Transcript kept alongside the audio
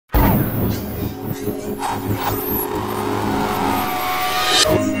The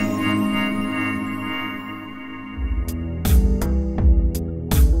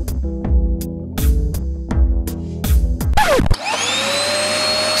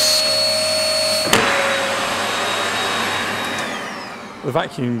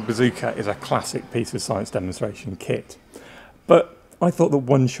Vacuum Bazooka is a classic piece of science demonstration kit, but I thought that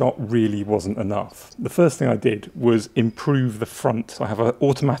one shot really wasn't enough. The first thing I did was improve the front. So I have an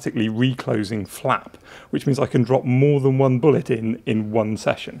automatically reclosing flap, which means I can drop more than one bullet in one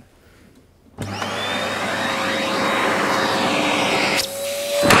session.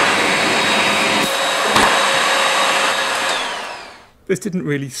 This didn't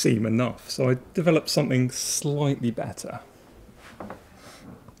really seem enough, so I developed something slightly better.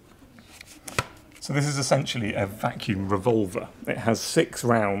 So this is essentially a vacuum revolver. It has 6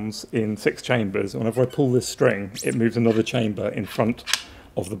 rounds in 6 chambers, and whenever I pull this string, it moves another chamber in front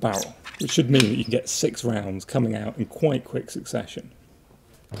of the barrel, which should mean that you can get 6 rounds coming out in quite quick succession.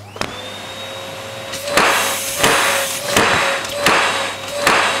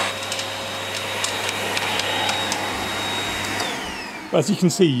 But as you can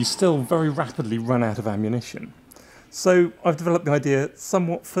see, you still very rapidly run out of ammunition. So I've developed the idea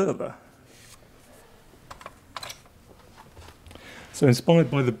somewhat further. So inspired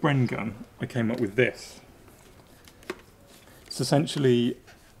by the Bren gun, I came up with this. It's essentially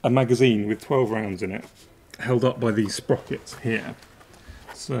a magazine with 12 rounds in it, held up by these sprockets here.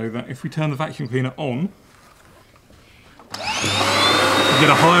 So that if we turn the vacuum cleaner on, you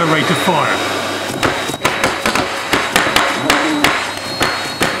get a higher rate of fire.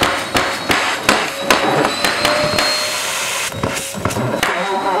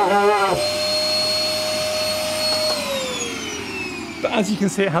 But as you can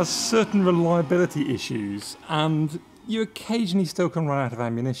see, it has certain reliability issues, and you occasionally still can run out of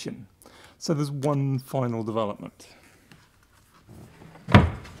ammunition. So there's one final development.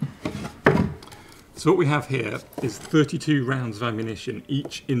 So what we have here is 32 rounds of ammunition,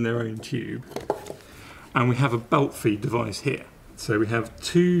 each in their own tube, and we have a belt feed device here. So we have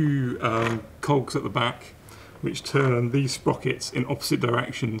 2 cogs at the back, which turn these sprockets in opposite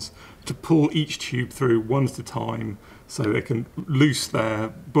directions to pull each tube through one at a time, so they can loose their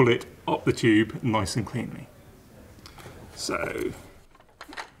bullet up the tube nice and cleanly. So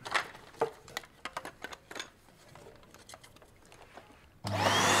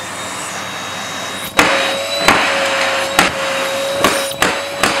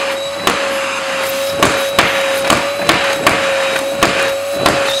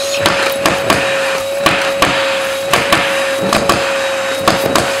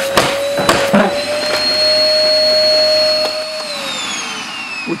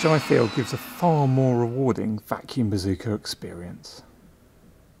which I feel gives a far more rewarding Vacuum Bazooka experience.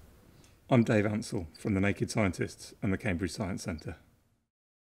 I'm Dave Ansell from the Naked Scientists and the Cambridge Science Centre.